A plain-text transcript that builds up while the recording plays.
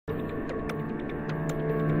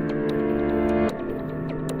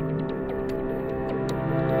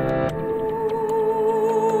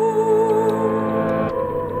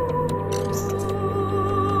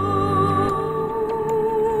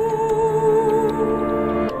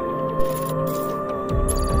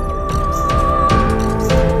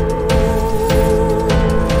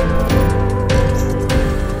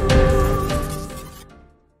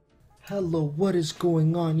is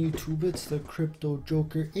going on, YouTube? It's the Crypto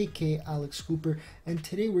Joker, aka Alex Cooper, and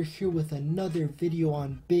today we're here with another video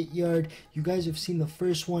on Bityard. You guys have seen the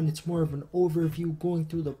first one. It's more of an overview, going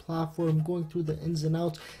through the platform, going through the ins and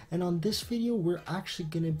outs, and on this video we're actually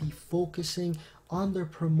going to be focusing on their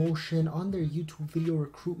promotion, on their YouTube video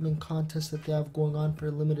recruitment contest that they have going on for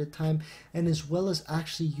a limited time, and as well as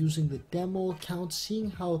actually using the demo account, seeing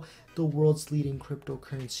how the world's leading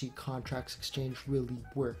cryptocurrency contracts exchange really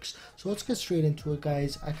works. So let's get straight into it,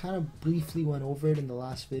 guys. I kind of briefly went over it in the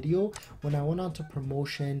last video. When I went on to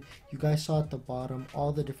promotion, you guys saw at the bottom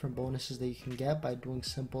all the different bonuses that you can get by doing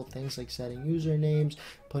simple things like setting usernames,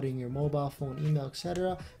 putting your mobile phone, email,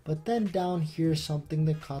 etc. But then down here, something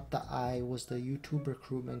that caught the eye was the YouTube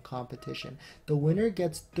recruitment competition. The winner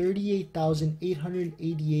gets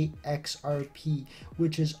 38,888 XRP,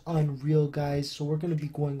 which is unreal, guys. So we're going to be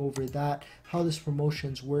going over that, how this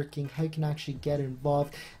promotion's working, how you can actually get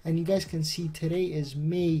involved. And you guys can see today is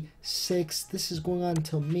May 6th. This is going on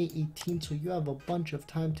until May 18th, so you have a bunch of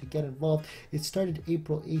time to get involved. It started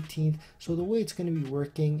April 18th. So the way it's going to be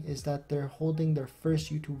working is that they're holding their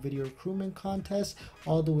first YouTube video recruitment contest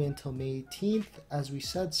all the way until May 18th, as we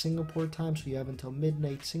said, Singapore time, so you have until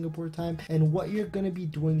midnight Singapore time. And what you're going to be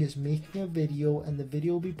doing is making a video, and the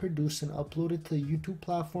video will be produced and uploaded to the YouTube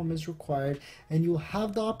platform as required, and you'll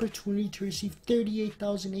have the opportunity to receive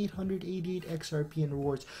 38,888 XRP in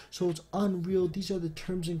rewards. So it's unreal. These are the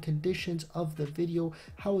terms and conditions of the video,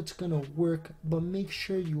 how it's gonna work, but make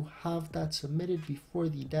sure you have that submitted before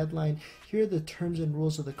the deadline. Here are the terms and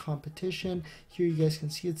rules of the competition. Here you guys can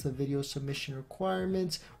see it's the video submission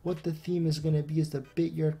requirements. What the theme is going to be is the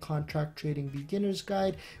Bityard Contract Trading Beginner's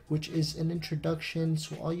Guide, which is an introduction.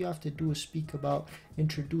 So all you have to do is speak about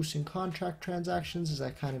introducing contract transactions, as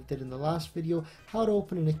I kind of did in the last video, how to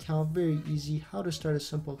open an account, very easy, how to start a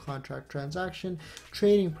simple contract transaction,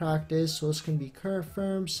 trading practice, so this can be current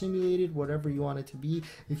firm, simulated, whatever you want it to be.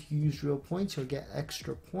 If you use real points, you'll get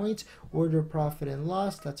extra points. Order profit and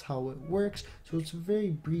loss, that's how it works. So it's a very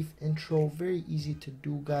brief intro, very easy to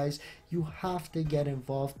do, guys. You have to get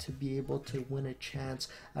involved to be able to win a chance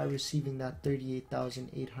at receiving that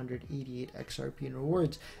 38,888 XRP in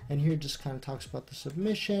rewards. And here it just kind of talks about the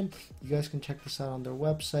submission. You guys can check this out on their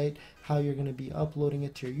website, how you're going to be uploading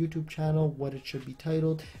it to your YouTube channel, what it should be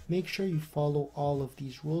titled. Make sure you follow all of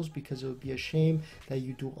these rules, because it would be a shame that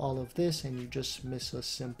you do all of this and you just miss a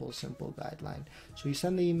simple guideline. So you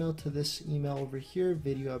send the email to this email over here,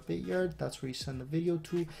 video@Bityard. That's where you send the video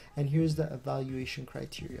to, and here's the evaluation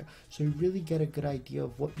criteria. So you really get a good idea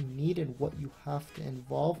of what you need and what you have to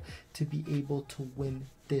involve to be able to win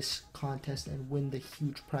this contest and win the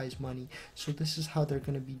huge prize money. So this is how they're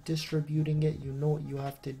going to be distributing it. You know what you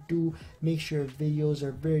have to do. Make sure your videos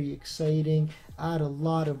are very exciting, add a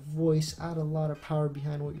lot of voice, add a lot of power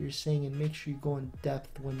behind what you're saying, and make sure you go in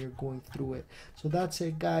depth when you're going through it. So that's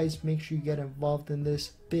it, guys. Make sure you get involved in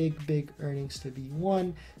this. Big earnings to be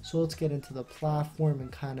won. So let's get into the platform and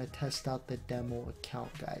kind of test out the demo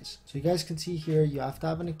account, guys. So you guys can see here, you have to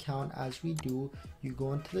have an account, as we do. You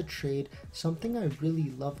go into the trade. Something I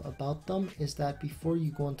really love about them is that before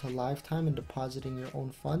you go into lifetime and depositing your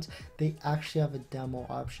own funds, they actually have a demo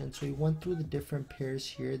option. So we went through the different pairs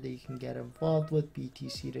here that you can get involved with: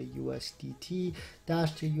 BTC to USDT,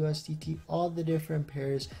 Dash to USDT, all the different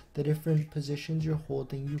pairs, the different positions you're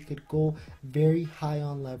holding. You could go very high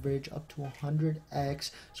on leverage, up to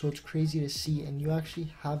 100x, so it's crazy to see, and you actually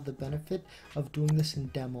have the benefit of doing this in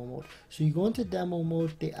demo mode. So you go into demo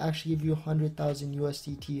mode, they actually give you 100,000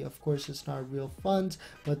 USDT. Of course, it's not real funds,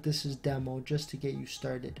 but this is demo just to get you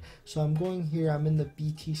started. So I'm going here, I'm in the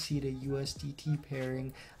BTC to USDT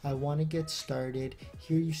pairing. I want to get started.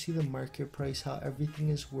 Here you see the market price, how everything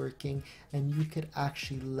is working, and you could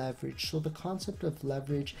actually leverage. So the concept of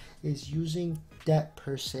leverage is using debt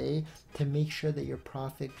per se to make sure that your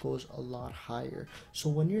profit goes a lot higher. So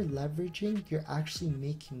when you're leveraging, you're actually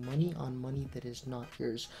making money on money that is not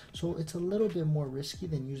yours. So it's a little bit more risky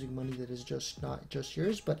than using money that is just not just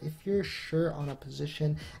yours. But if you're sure on a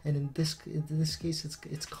position, and in this case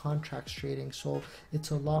it's contracts trading, so it's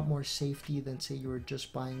a lot more safety than say you were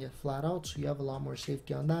just buying it flat out. So you have a lot more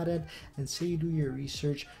safety on that end, and say you do your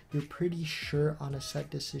research, you're pretty sure on a set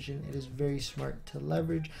decision. It is very smart to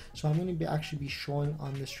leverage. So I'm going to actually be showing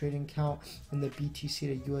on this trading account account in the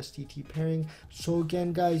BTC to USDT pairing. So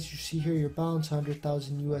again guys, you see here your balance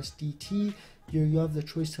 100,000 USDT. You have the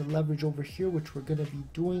choice to leverage over here, which we're going to be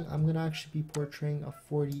doing. I'm going to actually be portraying a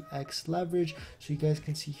 40x leverage. So you guys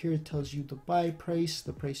can see here, it tells you the buy price,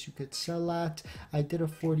 the price you could sell at. I did a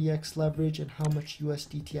 40x leverage and how much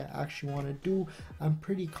USDT I actually want to do. I'm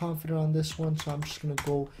pretty confident on this one, so I'm just going to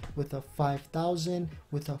go with a 5,000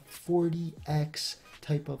 with a 40x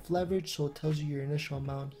type of leverage. So it tells you your initial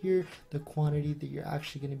amount here, the quantity that you're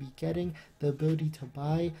actually going to be getting, the ability to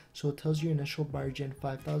buy. So it tells you your initial margin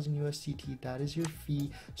 5,000 USDT, that is your fee.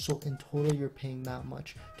 So in total you're paying that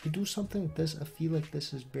much. To do something like this, a fee like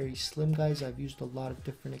this is very slim guys. I've used a lot of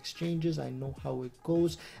different exchanges, I know how it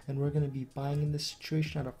goes, and we're going to be buying in this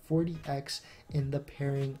situation at a 40x in the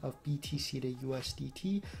pairing of BTC to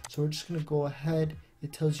USDT. So we're just going to go ahead,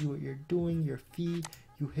 it tells you what you're doing, your fee,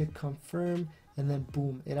 you hit confirm, and then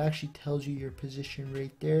boom, it actually tells you your position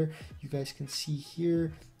right there. You guys can see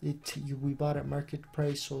here, we bought at market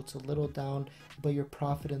price, so it's a little down, but your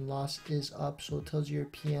profit and loss is up. So it tells you your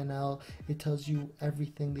PNL, it tells you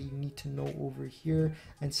everything that you need to know over here.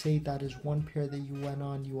 And say that is one pair that you went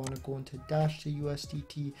on, you want to go into Dash to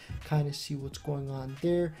USDT, kind of see what's going on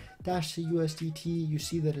there. Dash to USDT, you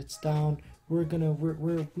see that it's down. We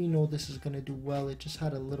know this is gonna do well. It just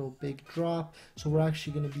had a little big drop, so we're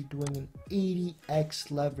actually gonna be doing an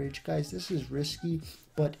 80x leverage, guys. This is risky,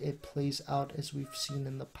 but it plays out as we've seen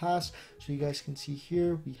in the past. So you guys can see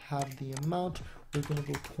here we have the amount. We're gonna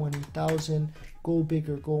go 20,000, go big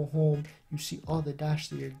or go home. You see all the dash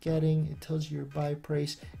that you're getting. It tells you your buy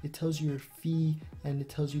price, it tells you your fee, and it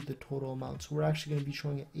tells you the total amount. So we're actually going to be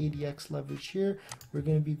showing an 80x leverage here. We're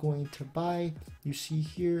going to be going to buy. You see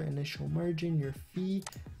here initial margin, your fee,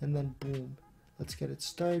 and then boom. Let's get it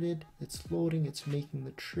started. It's loading, it's making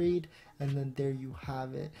the trade, and then there you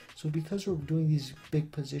have it. So because we're doing these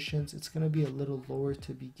big positions, it's going to be a little lower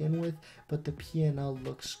to begin with, but the PNL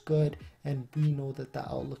looks good, and we know that the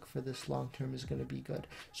outlook for this long term is going to be good.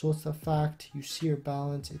 So it's the fact, you see your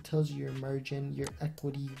balance, it tells you your margin, your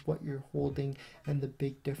equity, what you're holding, and the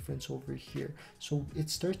big difference over here. So it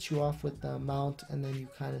starts you off with the amount, and then you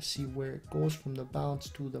kind of see where it goes from the balance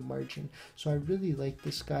to the margin. So I really like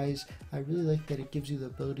this, guys. I really like that it gives you the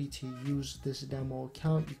ability to use this demo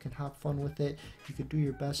account. You can have fun with it, you could do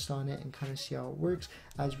your best on it and kind of see how it works.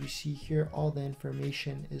 As we see here, all the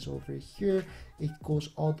information is over here. It goes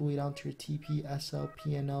all the way down to your TP, SL,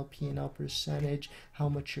 PNL percentage, how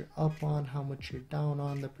much you're up on, how much you're down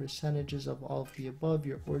on, the percentages of all of the above,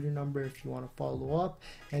 your order number if you want to follow up,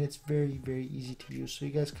 and it's very, very easy to use. So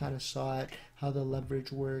you guys kind of saw it, how the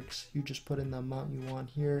leverage works. You just put in the amount you want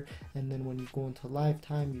here, and then when you go into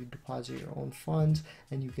lifetime, you deposit your own funds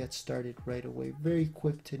and you get started right away. Very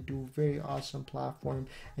quick to do, very awesome platform,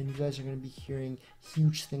 and you guys are going to be hearing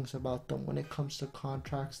huge things about them. When it comes to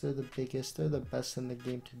contracts, they're the biggest, they're the best in the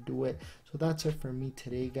game to do it. So that's it for me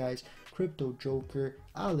today, guys. Crypto Joker,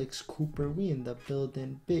 Alex Cooper, we in the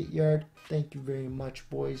building. Bityard, thank you very much,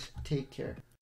 boys. Take care.